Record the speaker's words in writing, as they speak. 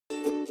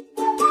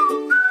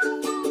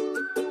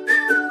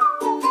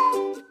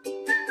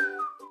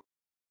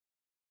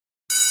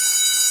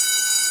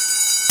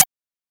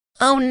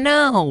Oh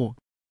no!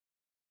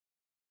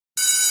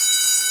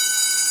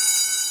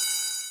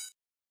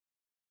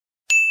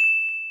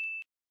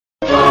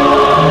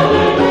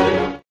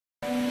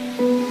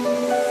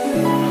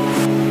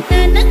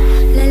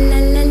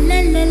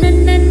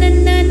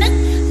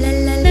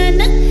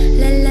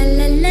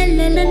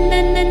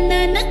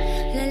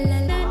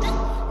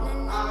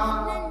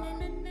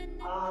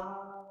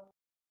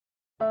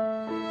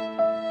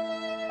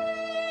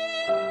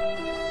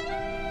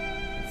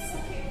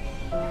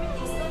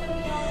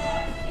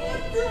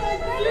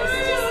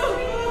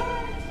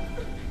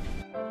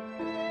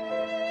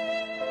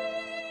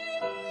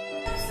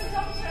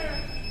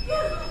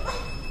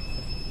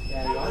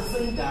 Yeah, your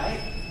husband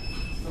died,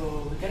 so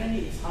we're gonna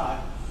need his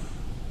heart.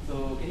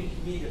 So can you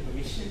give me the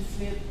permission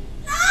slip?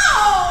 No!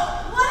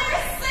 What are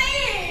you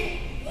saying?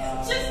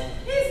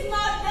 He's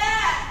not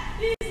dead!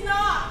 He's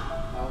not!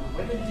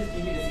 Why don't you just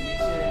give me the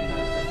signature and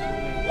I'll just go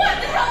in? What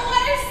the hell?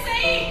 What are you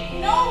saying?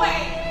 No way!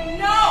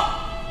 No!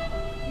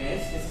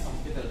 Miss, this is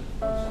hospital.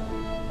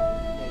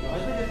 Yeah, your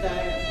husband just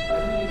died. I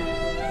don't really know.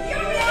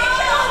 You're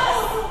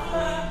ridiculous!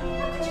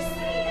 How could you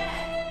say that?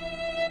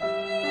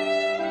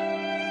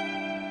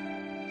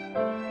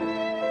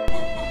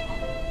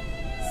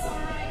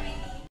 Sorry.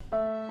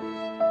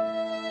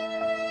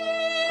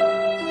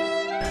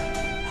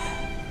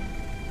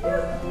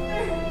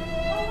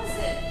 What was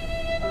it?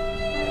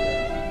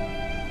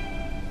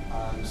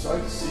 I'm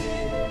sorry to say,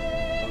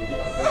 we did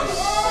our best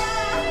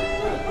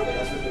that the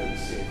husband will be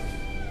saved.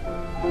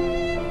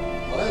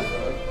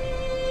 However,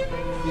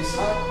 his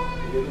heart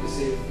will be able to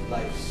save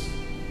lives.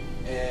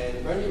 And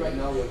apparently right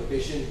now we have a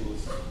patient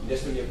who's in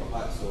desperate need of a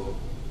heart, so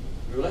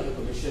we would like the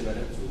permission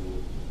whether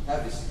to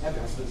have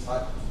your husband's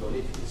heart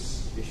donate to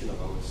this patient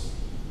of ours.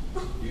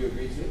 Do you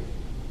agree to it?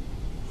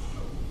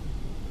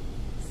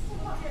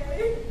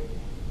 Okay.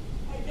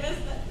 I guess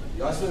that.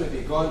 Your husband will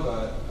be gone,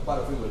 but a part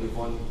of him will live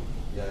on.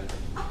 Yeah.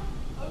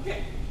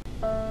 Okay.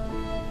 I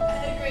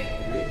agree.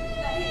 Agree?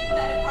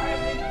 That a part of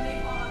it will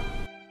live on.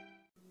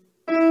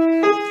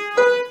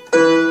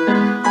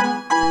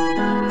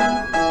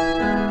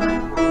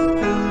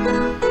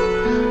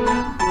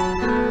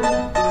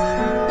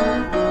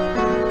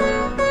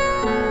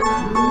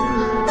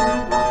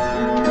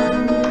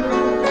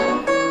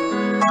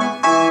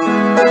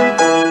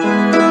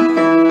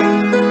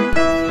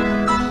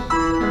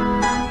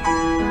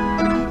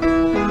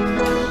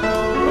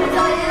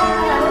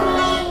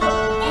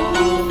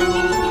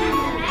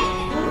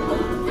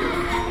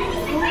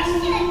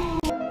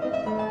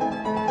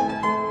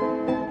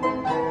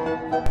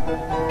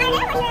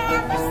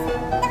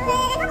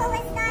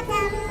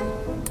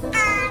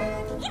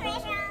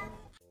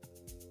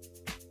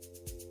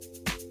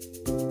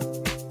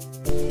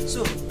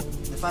 So,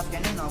 the 5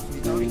 canons of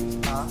rhetoric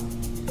are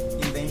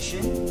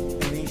invention,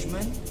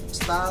 arrangement,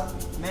 style,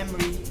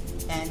 memory,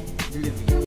 and delivery.